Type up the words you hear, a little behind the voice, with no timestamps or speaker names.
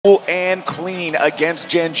and clean against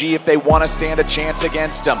GENG if they want to stand a chance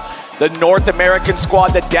against them. The North American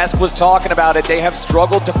squad that Desk was talking about it, they have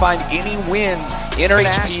struggled to find any wins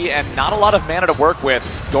internationally and not a lot of mana to work with.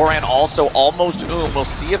 Doran also almost We'll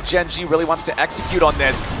see if GENG really wants to execute on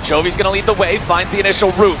this. Chovy's going to lead the way, finds the initial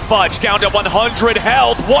route. Fudge down to 100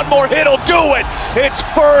 health. One more hit'll do it. It's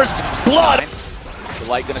first blood.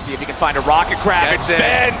 Light gonna see if he can find a rocket grab. It's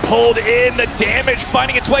Sven pulled in, the damage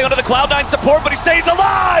finding its way onto the Cloud9 support, but he stays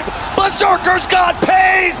alive! Berserker's got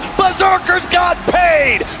pays! Berserker's got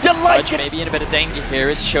paid! Fudge maybe in a bit of danger here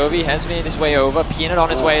as Chovy has made his way over. Peanut on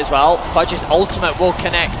his way as well. Fudge's ultimate will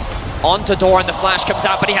connect onto Doran. The flash comes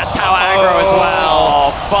out, but he has tower aggro as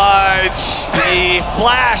well. Oh, Fudge! The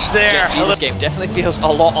flash there! GENG, this game definitely feels a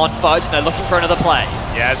lot on Fudge, and they're looking for another play.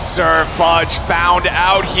 Yes, sir. Fudge found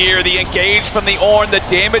out here. The engage from the Ornn, the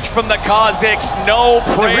damage from the Kazakhs. No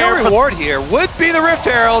prayer. The real reward here would be the Rift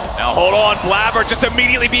Herald. Now hold on, Blabber just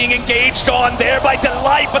immediately being engaged on there by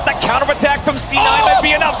Delight, but the counterattack from C9 might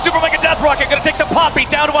be enough. Super Mega Death Rocket gonna take the Poppy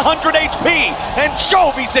down to 100 HP, and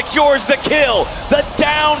Chovy secures the kill. The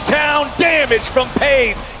downtown damage from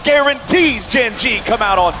Pays guarantees GENG come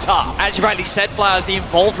out on top. As you rightly said, Flowers, the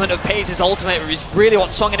involvement of Pays' ultimate is really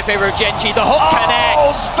what swung in favor of GENG. The hook connects.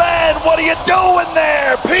 Sven, what are you doing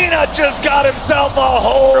there? Peanut just got himself a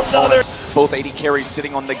whole other. Both AD carries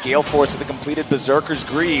sitting on the Gale Force with the completed Berserker's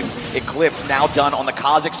Greaves. Eclipse now done on the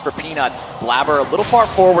Kazakhs for Peanut. Blabber a little far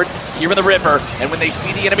forward here in the river, and when they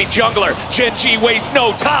see the enemy jungler, GENG wastes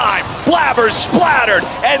no time. Blabber's splattered,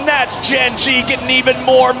 and that's GENG getting even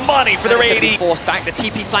more money for their AD. Forced back, the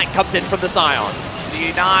TP flank comes in from the Scion.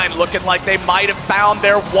 C9 looking like they might have found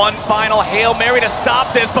their one final Hail Mary to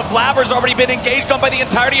stop this, but Blabber's already been engaged on by the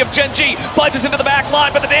entirety of GENG. Plunges into the back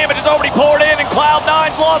line, but the damage is already poured in, and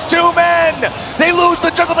Cloud9's lost 2 men. They lose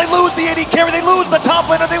the jungle, they lose the AD carry, they lose the top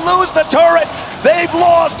laner, they lose the turret. They've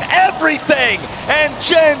lost everything, and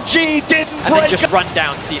GENG didn't break. And they just run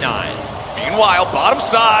down C9. Meanwhile, bottom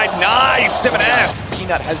side, nice 7S.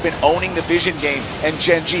 Peanut has been owning the vision game, and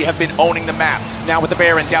GENG have been owning the map. Now with the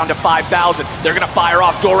Baron down to 5,000, they're gonna fire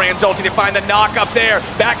off Doran's ulti to find the knock up there.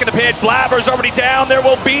 Back in the pit, Blabber's already down. There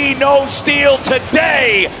will be no steal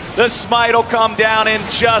today. The smite will come down in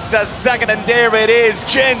just a second, and there it is.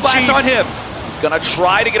 GENG Flash on him. Gonna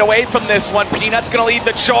try to get away from this one. Peanut's gonna lead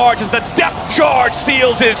the charge as the depth charge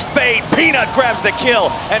seals his fate. Peanut grabs the kill,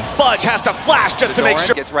 and Fudge has to flash just to make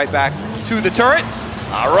sure. Gets right back to the turret.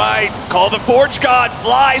 All right, call the Forge God,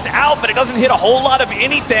 flies out, but it doesn't hit a whole lot of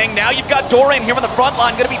anything. Now you've got Doran here on the front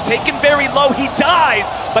line, gonna be taken very low. He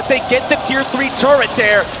dies, but they get the tier 3 turret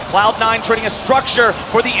there. Cloud9 trading a structure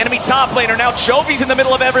for the enemy top laner. Now Chovy's in the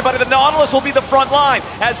middle of everybody. The Nautilus will be the front line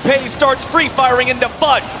as Pays starts free firing into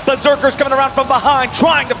Fudge. Berserker's coming around from behind,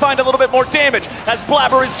 trying to find a little bit more damage as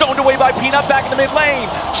Blabber is zoned away by Peanut back in the mid lane.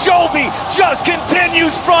 Chovy just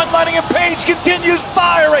continues frontlining and Page continues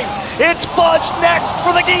firing. It's Fudge next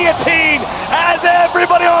for the guillotine as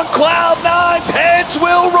everybody on Cloud9's heads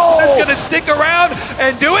will roll. It's gonna stick around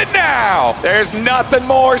and do it now. There's nothing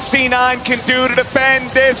more C9 can do to defend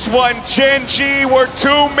this one. GENG were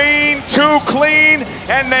too mean, too clean,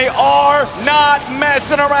 and they are not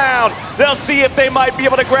messing around. They'll see if they might be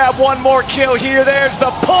able to grab one more kill here. There's the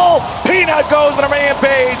pull. Peanut goes on a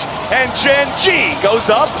rampage, and GENG goes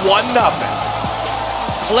up 1-0.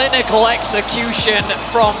 Clinical execution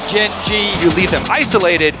from GENG. You leave them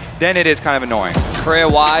isolated, then it is kind of annoying.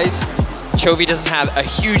 Career-wise, Chovy doesn't have a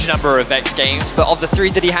huge number of Vex games, but of the 3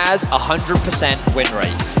 that he has, 100% win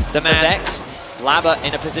rate. The man Vex, Blabber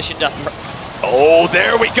in a position to... Oh,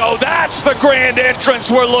 there we go. That's the grand entrance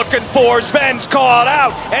we're looking for. Sven's called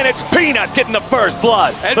out, and it's Peanut getting the first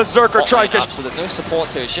blood. And Berserker tries to... So there's no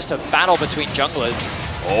support here. It's just a battle between junglers.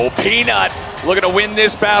 Oh, Peanut looking to win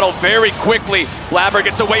this battle very quickly. Blabber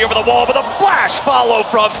gets away over the wall, but a flash follow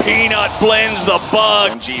from Peanut blends the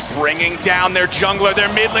bug. GENG bringing down their jungler,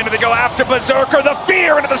 their mid laner. They go after Berserker. The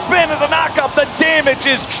fear into the spin of the knockup. The damage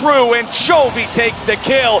is true, and Chovy takes the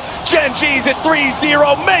kill. GENG's at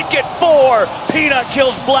 3-0. Make it 4. Peanut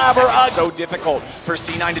kills Blabber. So difficult for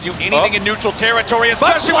C9 to do anything in neutral territory,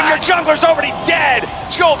 especially when your jungler's already dead.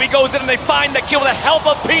 Chovy goes in and they find the kill with the help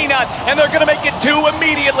of Peanut, and they're gonna make it 2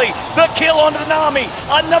 immediately. The kill onto the Nami.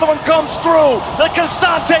 Another one comes through. The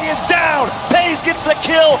Cassante is down. Pays gets the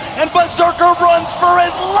kill, and Berserker runs for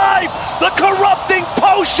his life. The corrupting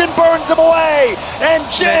potion burns him away, and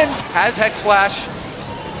GENG has Hex Flash.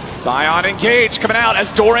 Sion engage coming out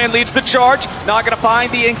as Doran leads the charge. Not going to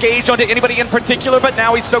find the engage onto anybody in particular, but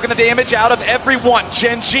now he's soaking the damage out of everyone.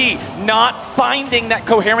 GENG not finding that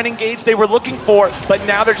coherent engage they were looking for, but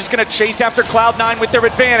now they're just going to chase after Cloud9 with their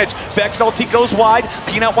advantage. Vex ulti goes wide.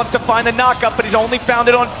 Peanut wants to find the knockup, but he's only found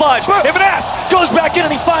it on Fudge. Evanes goes back in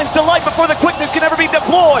and he finds Delight before the quickness can ever be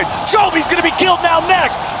deployed. Chovy's going to be killed now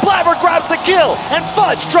next. Blabber grabs the kill, and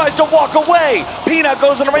Fudge tries to walk away. Peanut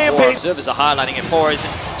goes on a rampage. Observers are highlighting it for his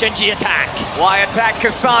GENG attack. Why attack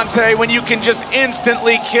Cassante when you can just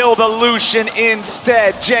instantly kill the Lucian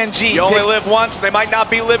instead? GENG, you only live once, they might not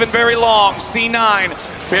be living very long. C9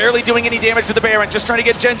 barely doing any damage to the Baron, just trying to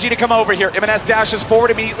get GENG to come over here. Ibanez dashes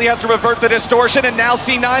forward, immediately has to revert the distortion, and now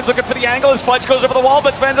C9's looking for the angle as Fudge goes over the wall,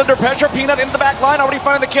 but Sven's under pressure. Peanut into the back line, already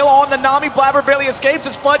finding the kill on the Nami. Blabber barely escapes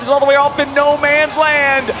as Fudge is all the way off in no man's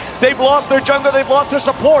land. They've lost their jungler, they've lost their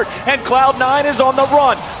support, and Cloud9 is on the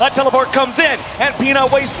run. A teleport comes in, and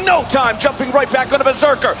Peanut wastes no time jumping right back onto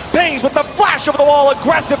Berserker. Pays with the flash over the wall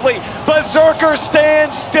aggressively. Berserker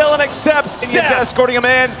stands still and accepts death. Escorting him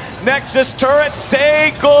in. Nexus turret,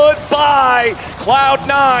 say goodbye.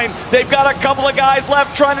 Cloud9, they've got a couple of guys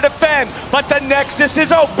left trying to defend, but the Nexus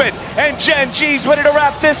is open, and GENG's ready to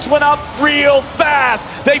wrap this one up real fast.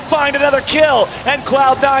 They find another kill, and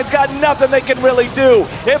Cloud9's got nothing they can really do.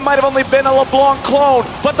 It might have only been a LeBlanc clone,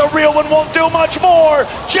 but the real one won't do much more.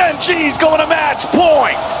 GENG's going to match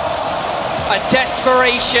point. A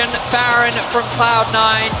desperation Baron from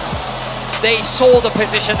Cloud9. They saw the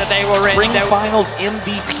position that they were in. Spring Finals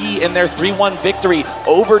MVP in their 3-1 victory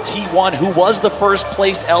over T1, who was the first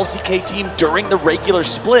place LCK team during the regular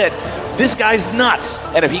split. This guy's nuts,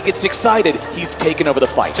 and if he gets excited, he's taking over the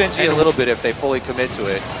fight. GENG a little bit if they fully commit to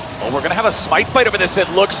it. Well, we're gonna have a smite fight over this, it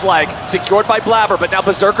looks like. Secured by Blabber, but now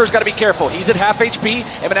Berserker's gotta be careful. He's at half HP.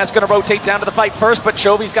 Evanes gonna rotate down to the fight first, but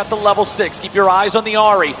Chovy's got the level 6. Keep your eyes on the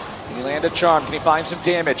Ahri. Can he land a charm? Can he find some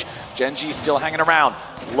damage? GENG still hanging around.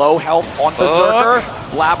 Low health on Berserker.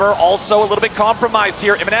 Blabber also a little bit compromised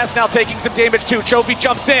here. Evanes now taking some damage too. Chovy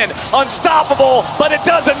jumps in. Unstoppable, but it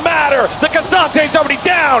doesn't matter. The Cassante's already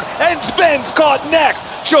down, and Sven's caught next.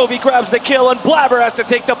 Chovy grabs the kill, and Blabber has to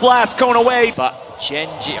take the blast cone away. But GENG,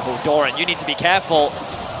 oh, Doran, you need to be careful.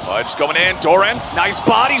 Fudge going in. Doran, nice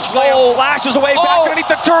body slam. Flashes away back underneath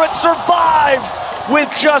the turret. Survives with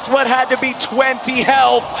just what had to be 20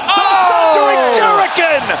 health. Thundering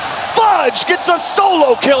Shuriken! Fudge gets a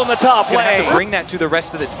solo kill in the top lane. Have to bring that to the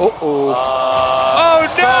rest of the... Oh no!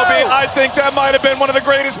 Kobe, I think that might have been one of the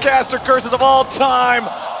greatest caster curses of all time.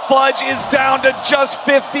 Fudge is down to just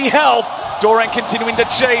 50 health. Doran continuing to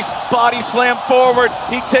chase, body slam forward.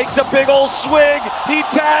 He takes a big old swig. He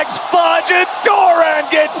tags Fudge, and Doran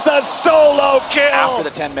gets the solo kill. After the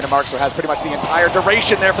 10-minute mark, so has pretty much the entire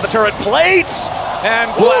duration there for the turret plates.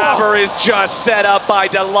 And Blabber is just set up by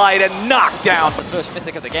Delight and knocked down. The first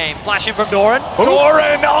mythic of the game, flashing from Doran.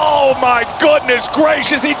 Doran, oh my goodness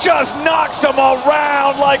gracious, he just knocks him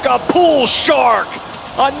around like a pool shark.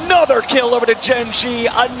 Another kill over to GENG,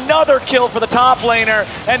 another kill for the top laner,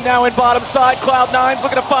 and now in bottom side, Cloud9's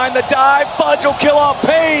looking to find the dive. Fudge will kill off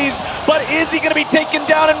Pays, but is he going to be taken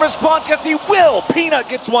down in response? Yes, he will. Peanut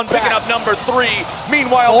gets one back. Picking up number 3.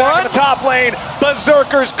 Meanwhile, back in the top lane,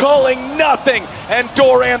 Berserker's calling nothing, and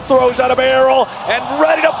Doran throws out a barrel and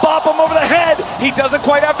ready to bop him over the head. He doesn't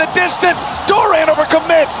quite have the distance. Doran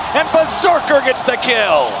overcommits, and Berserker gets the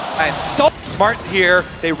kill. And smart here,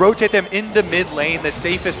 they rotate them into mid lane. The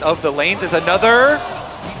safest of the lanes is another.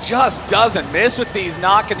 Just doesn't miss with these,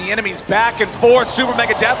 knocking the enemies back and forth. Super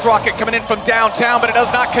Mega Death Rocket coming in from downtown, but it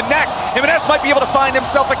does not connect. Evanes might be able to find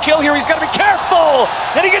himself a kill here. He's got to be careful,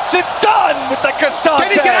 and he gets it done with the Cassante. Can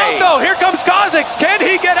he get out though? Here comes Kha'Zix. Can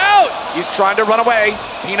he get out? He's trying to run away.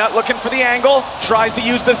 Peanut looking for the angle, tries to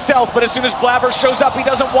use the stealth, but as soon as Blabber shows up, he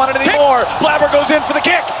doesn't want it anymore. Blabber goes in for the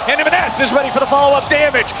kick, and Evanes is ready for the follow-up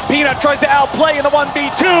damage. Peanut tries to outplay in the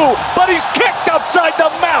 1v2, but he's kicked upside the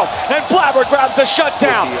mouth, and Blabber grabs a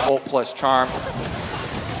shutdown. Ult plus charm.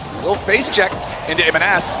 Little face check into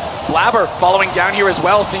Evanes. Blabber following down here as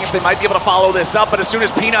well, seeing if they might be able to follow this up, but as soon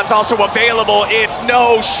as Peanut's also available, it's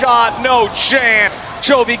no shot, no chance.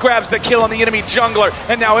 Chovy grabs the kill on the enemy jungler,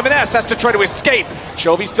 and now Evanes has to try to escape.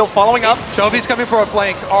 Chovy still following up. Chovy's coming for a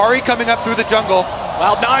flank. Ahri coming up through the jungle.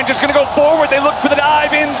 Cloud9 just gonna go forward. They look for the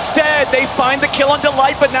dive instead. They find the kill on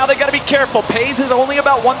Delight, but now they gotta be careful. Pays is only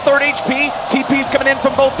about 1/3 HP. TP's coming in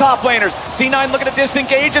from both top laners. C9 looking to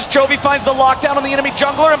disengage as Chovy finds the lockdown on the enemy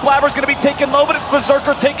jungler, and Blabber's gonna be taken low, but it's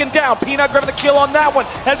Berserker taken down. Peanut grabbing the kill on that one,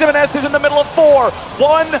 as M&S is in the middle of 4.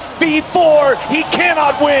 1v4, he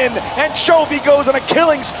cannot win, and Chovy goes on a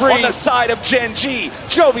killing spree on the side of GENG.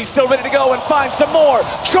 Chovy still ready to go and find some more.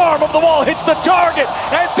 Charm of the wall hits the target,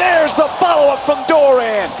 and there's the follow-up from Doran.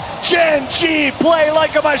 GENG play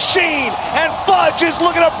like a machine, and Fudge is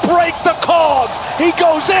looking to break the cogs. He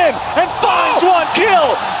goes in and finds one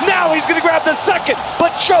kill. Now he's gonna grab the second,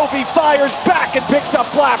 but Chovy fires back and picks up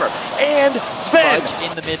Blabber and Sven. Fudge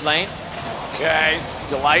in the mid lane. Okay,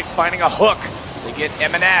 Delight finding a hook. They get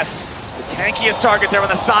M&S. The tankiest target there on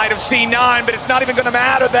the side of C9, but it's not even going to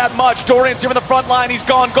matter that much. Dorian's here in the front line. He's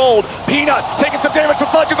gone gold. Peanut taking some damage from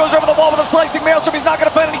Fudge, who goes over the wall with a slicing maelstrom. He's not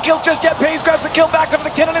going to find any kills just yet. Pays grabs the kill back over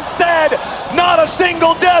the cannon instead. Not a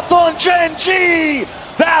single death on GENG.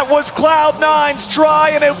 That was Cloud9's try,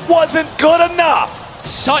 and it wasn't good enough.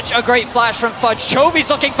 Such a great flash from Fudge. Chovy's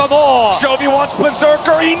looking for more. Chovy wants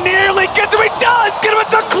Berserker. He nearly gets him. He does get him.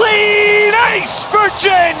 It's a clean ace for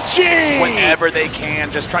GENG. Whenever they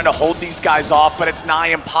can, just trying to hold these guys off, but it's nigh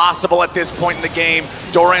impossible at this point in the game.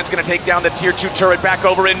 Doran's going to take down the tier 2 turret back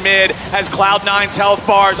over in mid, as Cloud9's health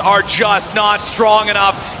bars are just not strong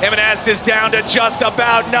enough. M&S is down to just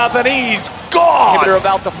about nothing. He's gone. Inhibitor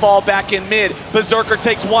about to fall back in mid. Berserker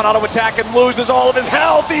takes one auto attack and loses all of his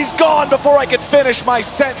health. He's gone before I can finish my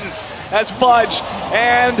sentence, as Fudge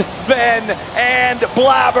and Sven and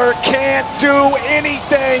Blabber can't do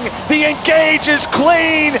anything. The engage is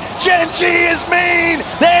clean. GENG is mean.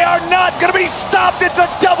 They are not going to be stopped. It's a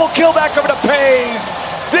double kill back over to Pays.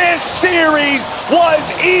 This series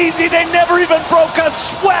was easy. They never even broke a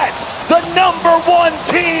sweat. The #1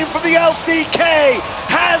 team from the LCK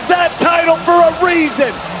has that title for a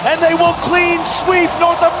reason, and they will clean sweep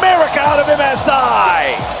North America out of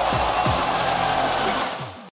MSI.